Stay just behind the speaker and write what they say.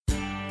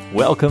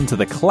Welcome to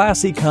the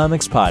Classy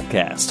Comics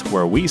Podcast,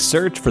 where we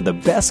search for the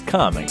best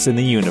comics in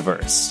the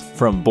universe.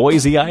 From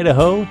Boise,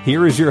 Idaho,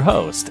 here is your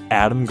host,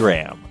 Adam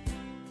Graham.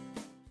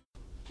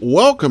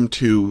 Welcome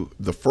to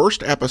the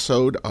first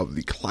episode of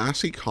the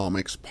Classy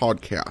Comics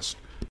Podcast.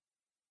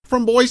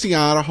 From Boise,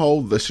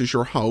 Idaho, this is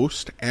your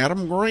host,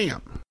 Adam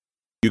Graham.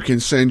 You can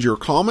send your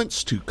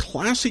comments to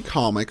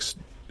classycomics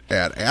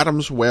at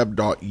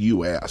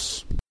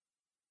adamsweb.us.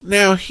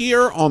 Now,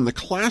 here on the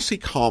Classy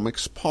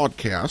Comics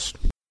Podcast,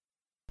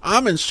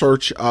 I'm in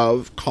search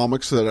of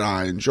comics that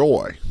I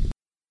enjoy,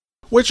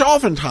 which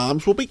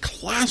oftentimes will be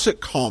classic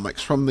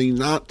comics from the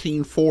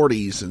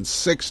 1940s and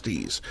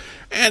 60s,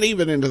 and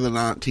even into the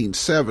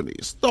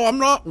 1970s, though I'm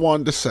not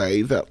one to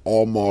say that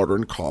all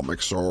modern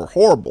comics are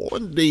horrible.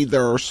 Indeed,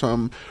 there are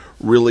some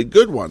really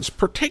good ones,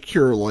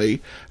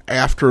 particularly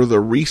after the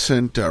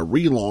recent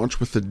relaunch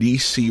with the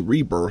DC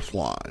Rebirth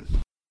line.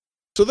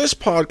 So this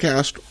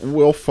podcast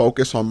will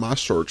focus on my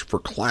search for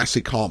classy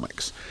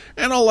comics,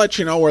 and I'll let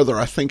you know whether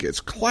I think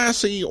it's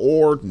classy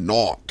or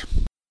not.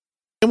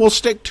 And we'll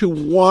stick to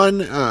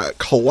one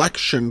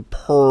collection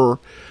per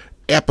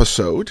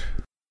episode,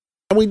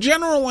 and we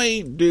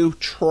generally do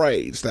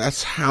trades.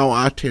 That's how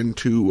I tend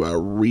to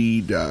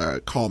read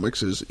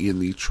comics, is in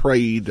the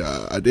trade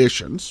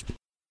editions,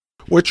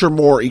 which are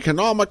more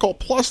economical,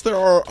 plus there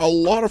are a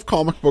lot of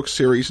comic book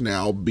series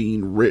now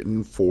being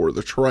written for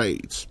the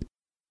trades,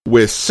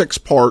 with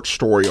 6-part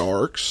story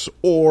arcs,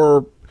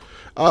 or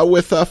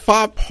with a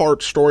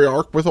 5-part story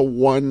arc with a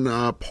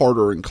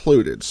 1-parter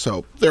included.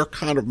 So they're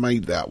kind of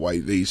made that way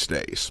these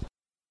days.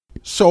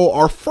 So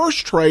our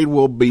first trade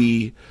will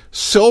be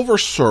Silver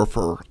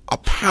Surfer, A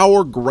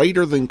Power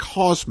Greater Than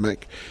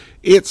Cosmic.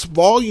 It's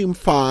Volume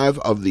 5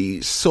 of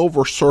the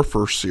Silver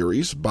Surfer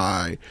series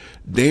by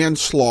Dan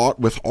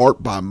Slott, with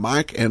art by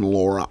Mike and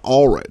Laura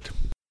Allred.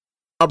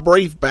 A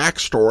brief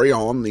backstory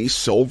on the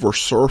Silver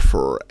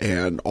Surfer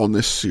and on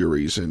this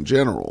series in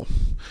general.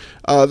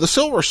 The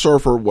Silver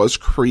Surfer was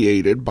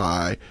created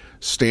by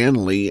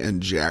Stan Lee and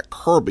Jack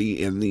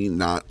Kirby in the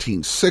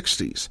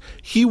 1960s.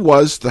 He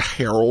was the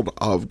Herald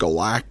of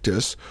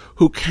Galactus,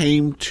 who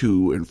came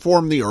to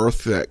inform the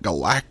Earth that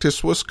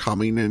Galactus was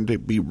coming and to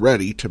be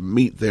ready to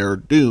meet their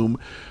doom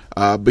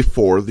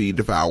before the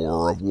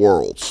Devourer of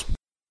Worlds.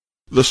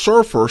 The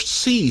Surfer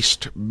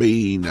ceased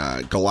being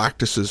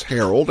Galactus's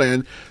herald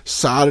and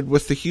sided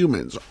with the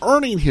humans,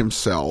 earning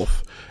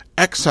himself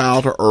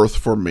exile to Earth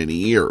for many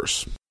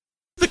years.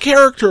 The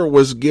character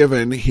was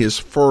given his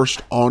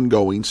first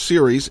ongoing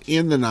series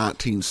in the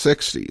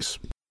 1960s.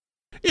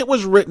 It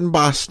was written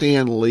by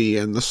Stan Lee,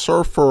 and the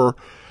Surfer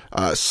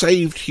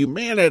saved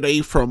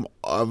humanity from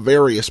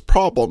various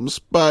problems,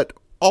 but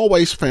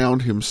always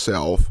found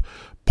himself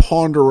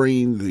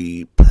pondering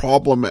the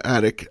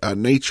problematic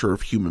nature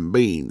of human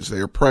beings,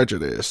 their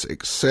prejudice,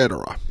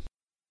 etc.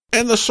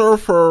 And the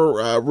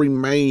Surfer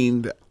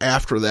remained,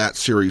 after that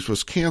series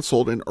was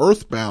canceled, an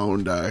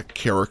Earthbound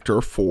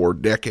character for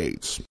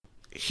decades.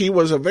 He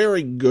was a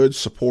very good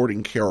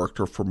supporting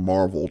character for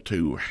Marvel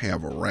to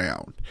have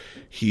around.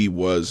 He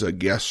was a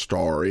guest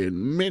star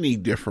in many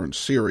different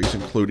series,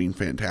 including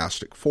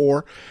Fantastic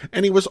Four,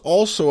 and he was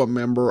also a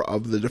member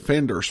of the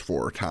Defenders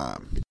for a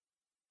time.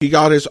 He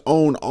got his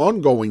own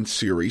ongoing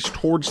series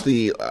towards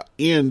the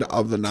end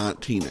of the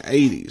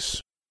 1980s,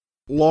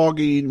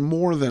 logging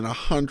more than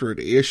 100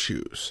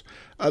 issues.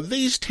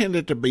 These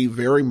tended to be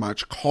very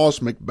much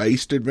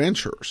cosmic-based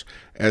adventures,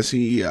 as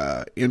he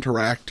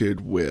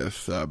interacted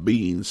with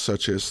beings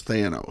such as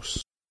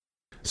Thanos.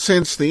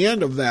 Since the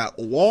end of that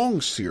long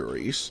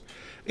series,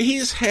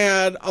 he's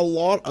had a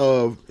lot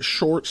of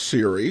short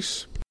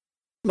series,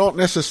 not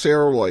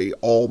necessarily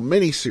all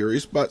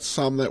miniseries, but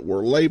some that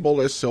were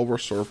labeled as Silver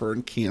Surfer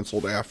and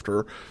canceled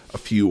after a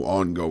few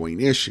ongoing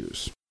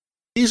issues.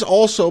 He's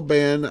also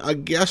been a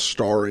guest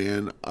star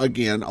in,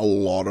 again, a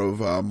lot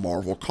of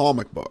Marvel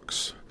comic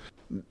books.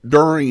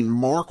 During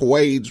Mark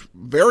Waid's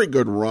very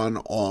good run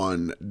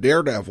on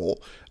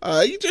Daredevil,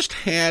 he just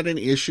had an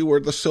issue where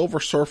the Silver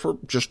Surfer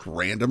just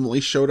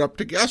randomly showed up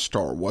to guest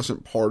star.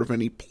 Wasn't part of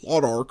any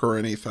plot arc or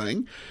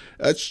anything.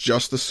 It's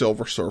just the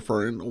Silver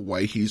Surfer in a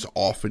way he's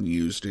often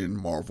used in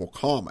Marvel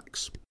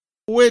Comics.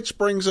 Which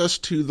brings us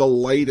to the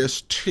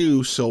latest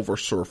 2 Silver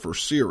Surfer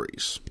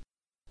series.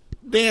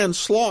 Dan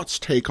Slott's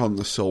take on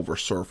the Silver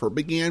Surfer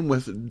began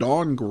with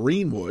Dawn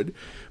Greenwood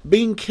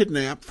being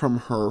kidnapped from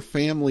her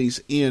family's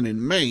inn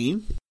in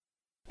Maine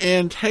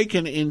and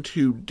taken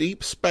into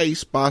deep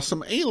space by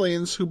some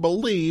aliens who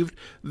believed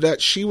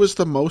that she was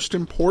the most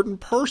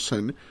important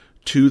person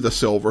to the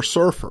Silver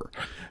Surfer.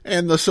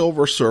 And the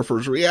Silver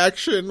Surfer's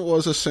reaction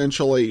was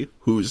essentially,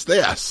 "Who's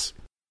this?"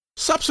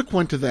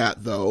 Subsequent to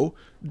that, though,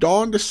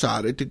 Dawn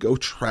decided to go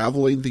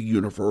traveling the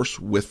universe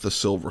with the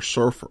Silver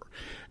Surfer.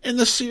 And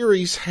the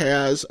series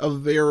has a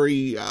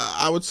very,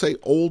 I would say,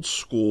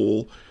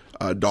 old-school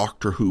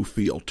Doctor Who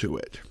feel to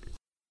it.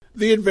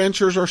 The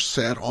adventures are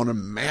set on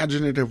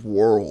imaginative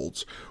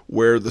worlds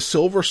where the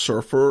Silver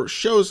Surfer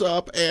shows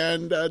up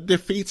and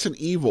defeats an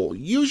evil,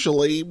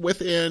 usually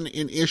within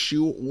an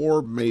issue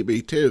or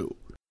maybe 2.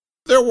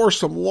 There were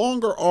some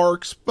longer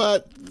arcs,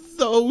 but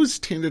those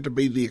tended to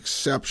be the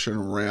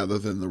exception rather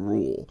than the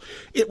rule.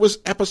 It was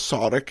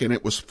episodic and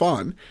it was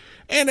fun,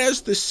 and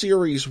as the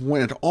series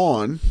went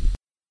on,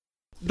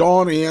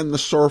 Dawn and the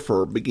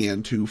Surfer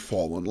began to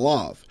fall in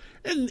love.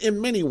 And in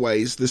many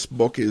ways, this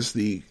book is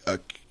the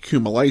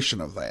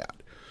accumulation of that.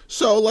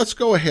 So let's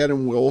go ahead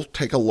and we'll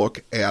take a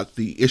look at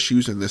the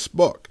issues in this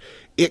book.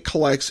 It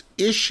collects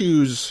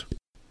issues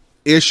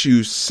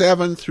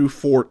 7 through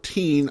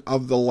 14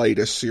 of the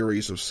latest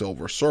series of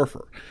Silver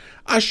Surfer.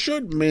 I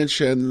should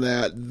mention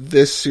that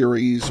this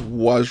series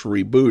was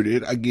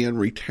rebooted, again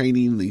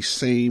retaining the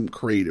same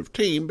creative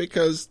team,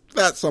 because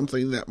that's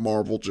something that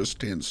Marvel just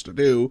tends to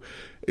do,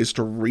 is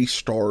to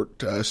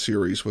restart a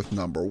series with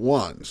number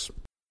ones.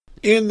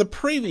 In the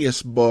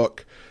previous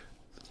book,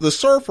 the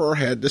Surfer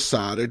had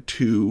decided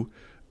to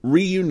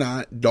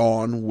reunite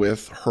Dawn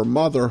with her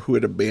mother, who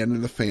had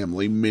abandoned the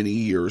family many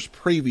years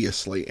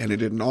previously, and it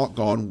had not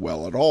gone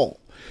well at all.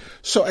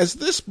 So as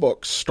this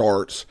book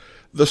starts,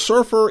 the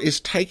Surfer is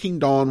taking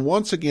Dawn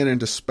once again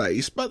into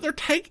space, but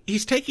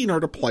he's taking her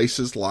to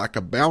places like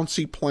a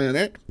bouncy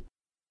planet,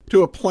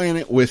 to a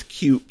planet with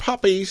cute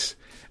puppies,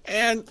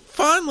 and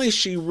finally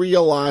she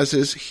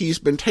realizes he's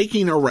been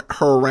taking her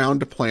around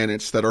to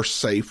planets that are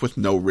safe with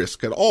no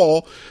risk at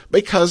all,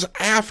 because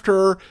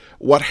after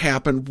what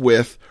happened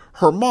with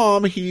her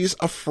mom, he's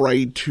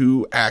afraid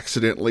to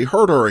accidentally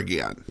hurt her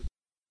again.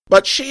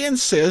 But she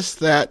insists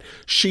that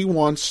she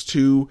wants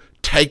to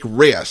take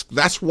risk.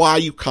 That's why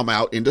you come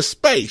out into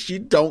space. You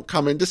don't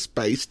come into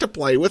space to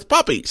play with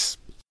puppies.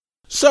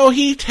 So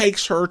he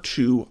takes her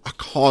to a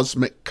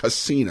cosmic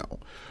casino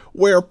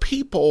where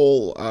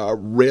people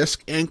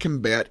risk and can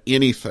bet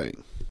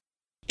anything.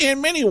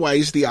 In many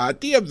ways, the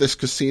idea of this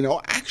casino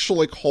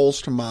actually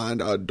calls to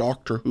mind a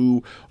Doctor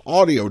Who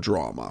audio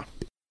drama,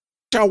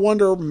 which I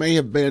wonder may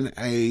have been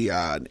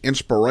an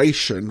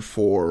inspiration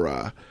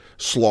for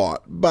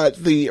Slott, but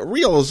the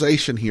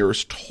realization here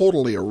is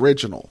totally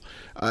original.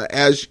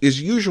 As is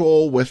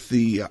usual with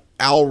the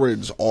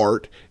Allred's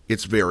art,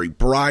 it's very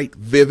bright,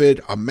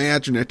 vivid,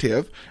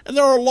 imaginative, and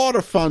there are a lot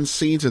of fun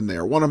scenes in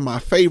there. One of my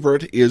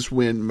favorite is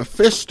when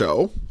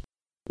Mephisto,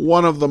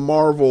 one of the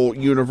Marvel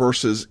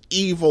Universe's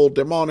evil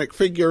demonic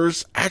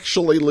figures,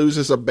 actually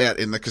loses a bet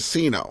in the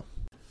casino.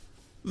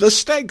 The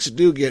stakes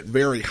do get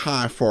very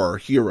high for our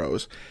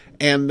heroes,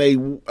 and they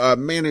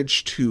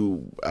manage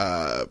to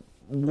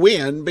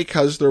win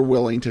because they're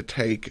willing to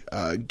take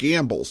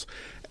gambles.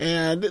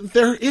 And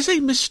there is a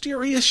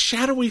mysterious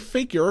shadowy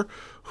figure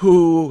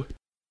who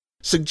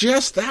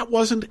suggests that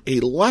wasn't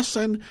a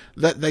lesson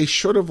that they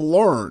should have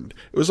learned.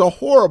 It was a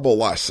horrible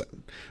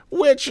lesson,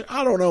 which,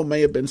 I don't know,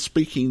 may have been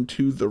speaking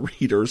to the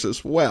readers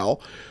as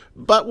well.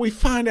 But we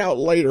find out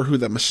later who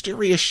the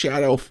mysterious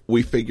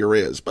shadowy figure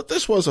is. But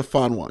this was a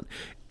fun one.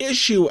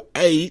 Issue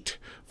 8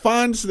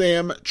 finds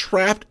them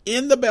trapped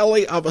in the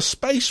belly of a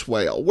space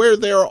whale, where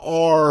there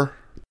are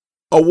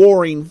a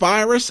warring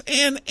virus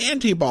and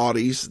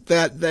antibodies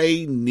that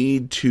they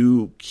need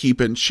to keep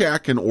in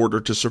check in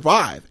order to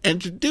survive.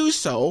 And to do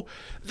so,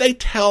 they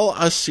tell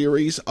a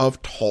series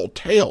of tall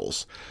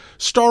tales,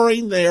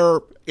 starring their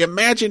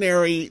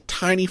imaginary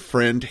tiny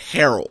friend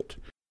Harold.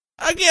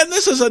 Again,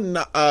 this is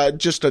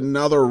just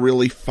another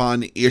really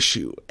fun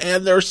issue,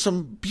 and there's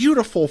some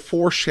beautiful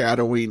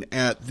foreshadowing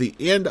at the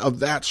end of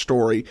that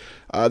story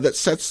that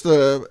sets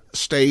the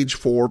stage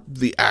for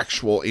the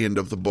actual end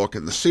of the book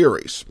and the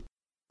series.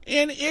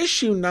 In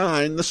issue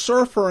 9, the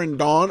Surfer and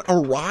Dawn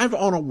arrive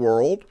on a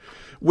world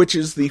which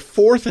is the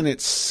fourth in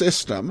its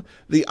system.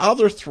 The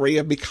other 3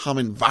 have become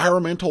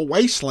environmental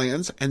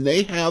wastelands, and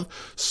they have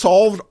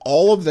solved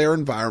all of their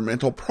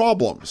environmental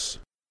problems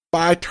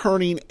by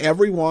turning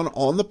everyone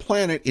on the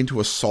planet into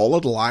a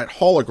solid light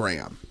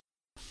hologram.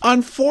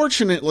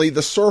 Unfortunately,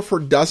 the Surfer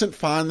doesn't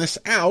find this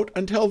out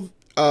until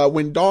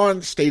when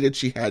Dawn stated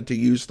she had to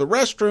use the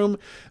restroom.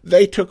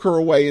 They took her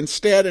away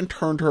instead and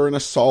turned her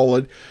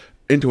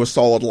into a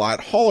solid light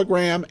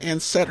hologram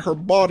and set her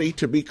body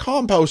to be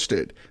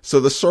composted. So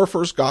the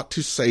Surfers got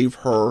to save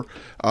her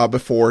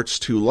before it's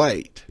too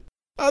late.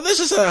 This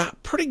is a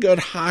pretty good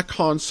high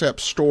concept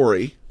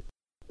story.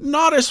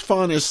 Not as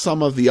fun as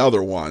some of the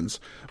other ones,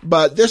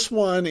 but this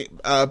one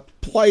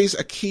plays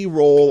a key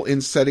role in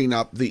setting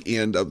up the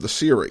end of the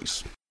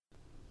series.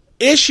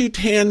 Issue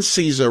 10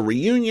 sees a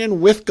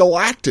reunion with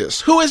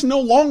Galactus, who is no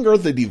longer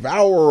the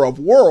devourer of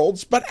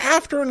worlds, but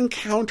after an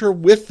encounter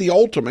with the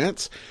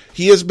Ultimates,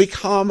 he has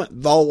become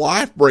the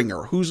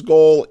Lifebringer, whose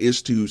goal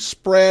is to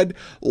spread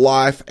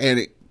life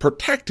and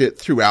protect it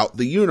throughout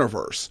the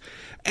universe.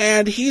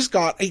 And he's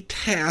got a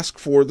task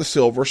for the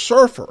Silver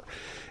Surfer,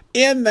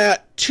 in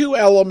that 2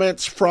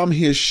 elements from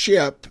his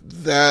ship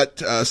that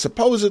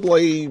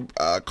supposedly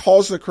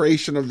caused the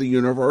creation of the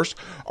universe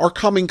are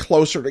coming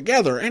closer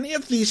together. And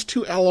if these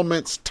 2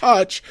 elements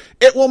touch,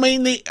 it will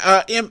mean the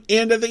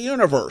end of the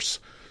universe.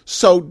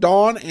 So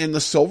Dawn and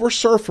the Silver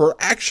Surfer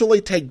actually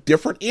take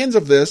different ends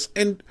of this,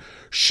 and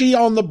she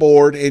on the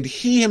board and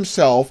he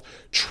himself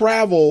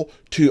travel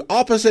to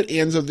opposite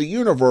ends of the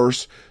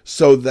universe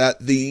so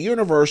that the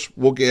universe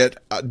will get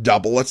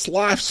double its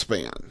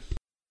lifespan.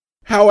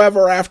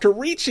 However, after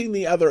reaching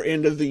the other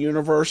end of the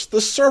universe, the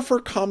Surfer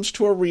comes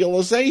to a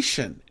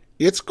realization.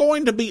 It's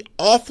going to be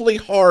awfully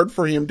hard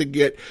for him to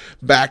get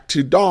back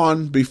to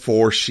Dawn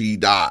before she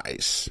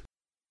dies.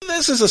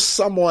 This is a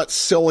somewhat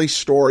silly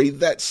story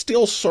that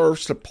still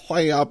serves to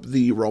play up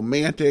the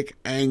romantic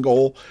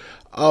angle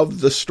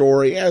of the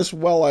story as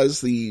well as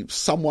the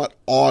somewhat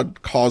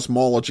odd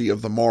cosmology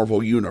of the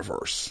Marvel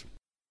Universe.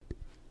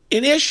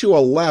 In issue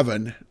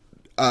 11,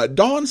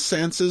 Dawn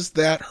senses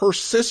that her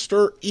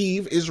sister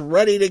Eve is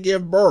ready to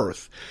give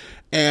birth,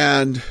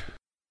 and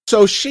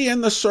so she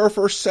and the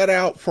Surfer set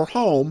out for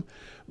home,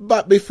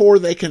 but before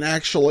they can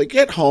actually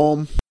get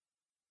home,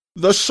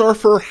 the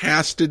Surfer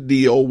has to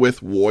deal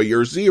with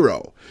Warrior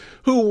Zero,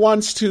 who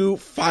wants to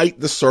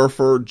fight the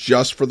Surfer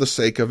just for the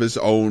sake of his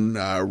own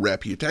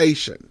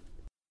reputation.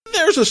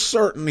 There's a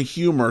certain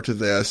humor to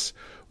this,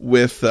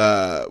 with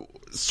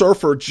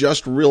Surfer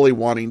just really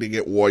wanting to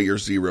get Warrior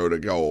Zero to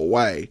go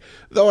away,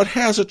 though it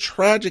has a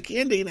tragic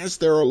ending as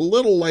they're a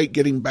little late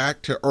getting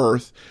back to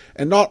Earth,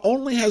 and not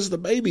only has the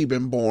baby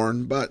been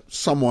born, but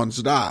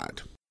someone's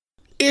died.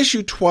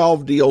 Issue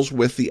 12 deals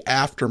with the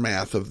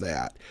aftermath of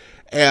that,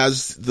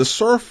 as the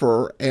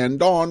Surfer and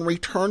Dawn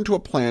return to a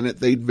planet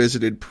they'd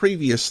visited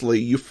previously,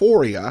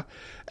 Euphoria,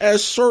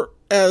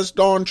 as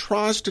Dawn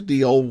tries to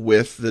deal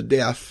with the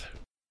death.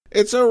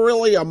 It's a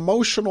really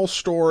emotional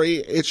story.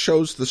 It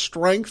shows the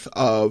strength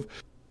of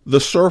the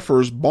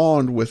Surfer's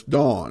bond with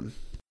Dawn,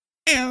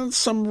 and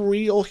some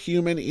real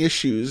human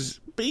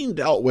issues being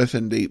dealt with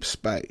in deep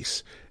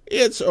space.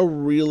 It's a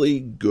really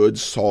good,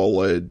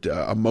 solid,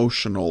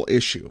 emotional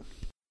issue.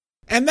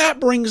 And that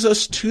brings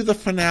us to the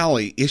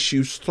finale,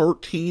 issues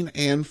 13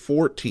 and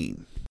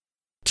 14.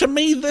 To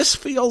me, this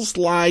feels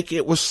like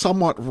it was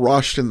somewhat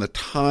rushed in the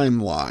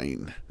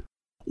timeline.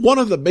 One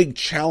of the big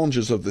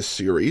challenges of this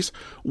series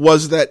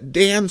was that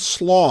Dan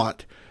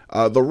Slott,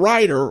 the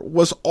writer,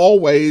 was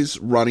always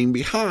running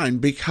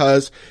behind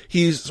because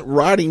he's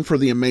writing for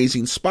The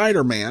Amazing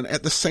Spider-Man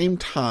at the same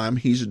time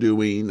he's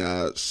doing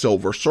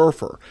Silver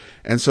Surfer.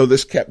 And so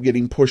this kept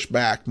getting pushed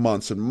back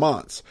months and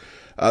months.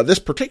 This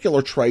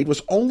particular trade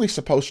was only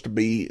supposed to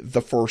be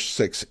the first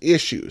 6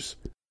 issues,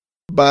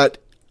 but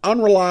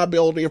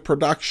unreliability of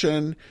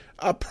production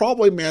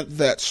probably meant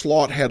that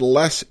Slott had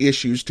less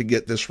issues to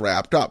get this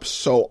wrapped up.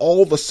 So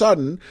all of a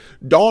sudden,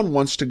 Dawn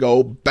wants to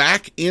go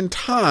back in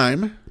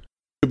time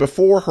to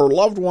before her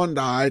loved one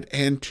died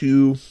and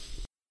to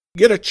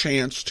get a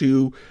chance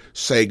to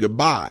say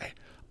goodbye.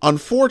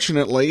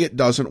 Unfortunately, it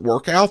doesn't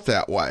work out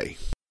that way,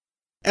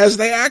 as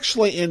they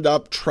actually end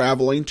up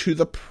traveling to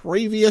the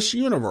previous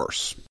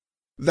universe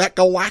that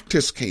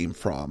Galactus came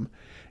from,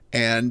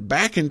 and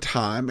back in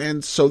time,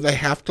 and so they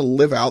have to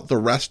live out the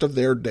rest of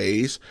their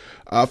days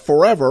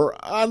forever,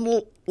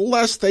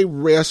 unless they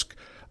risk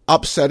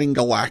upsetting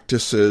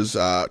Galactus's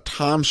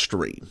time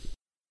stream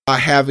by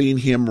having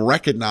him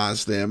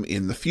recognize them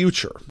in the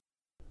future.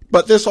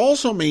 But this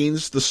also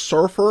means the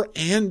Surfer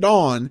and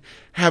Dawn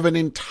have an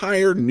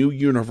entire new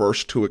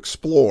universe to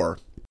explore.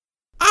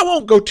 I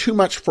won't go too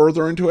much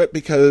further into it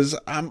because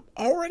I'm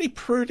already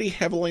pretty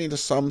heavily into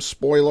some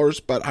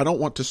spoilers, but I don't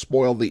want to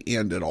spoil the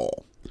end at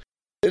all.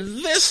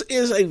 This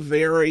is a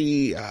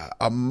very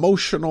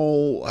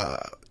emotional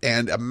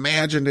and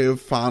imaginative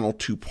final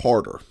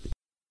 2-parter.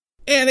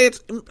 And it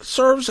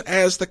serves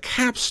as the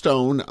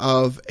capstone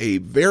of a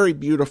very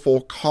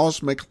beautiful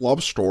cosmic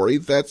love story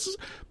that's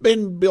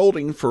been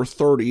building for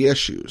 30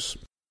 issues.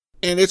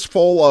 And it's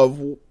full of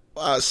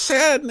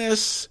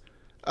sadness,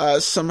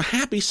 some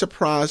happy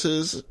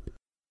surprises,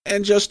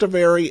 and just a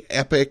very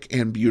epic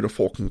and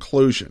beautiful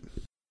conclusion.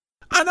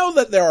 I know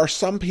that there are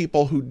some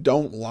people who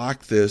don't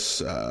like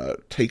this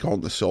take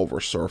on the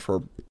Silver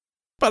Surfer,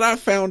 but I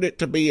found it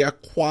to be a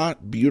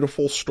quite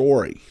beautiful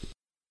story,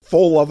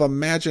 full of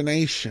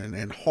imagination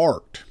and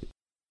heart.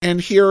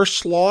 And here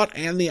Slott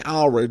and the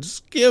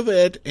Allreds give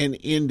it an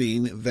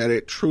ending that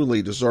it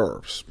truly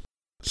deserves.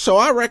 So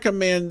I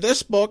recommend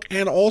this book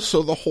and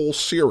also the whole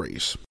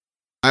series.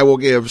 I will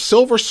give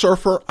Silver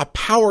Surfer a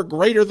power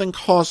greater than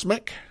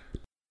cosmic,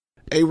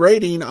 a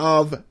rating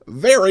of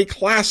very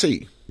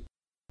classy.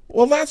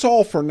 Well, that's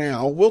all for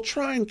now. We'll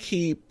try and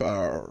keep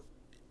our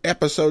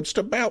episodes to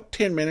about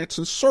 10 minutes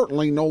and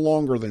certainly no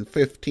longer than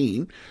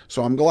 15,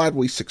 so I'm glad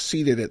we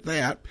succeeded at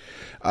that.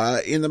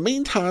 In the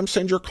meantime,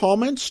 send your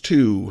comments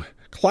to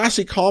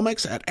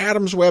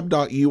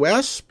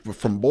classycomics@adamsweb.us.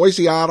 From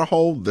Boise,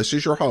 Idaho, this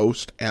is your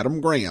host, Adam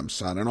Graham,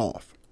 signing off.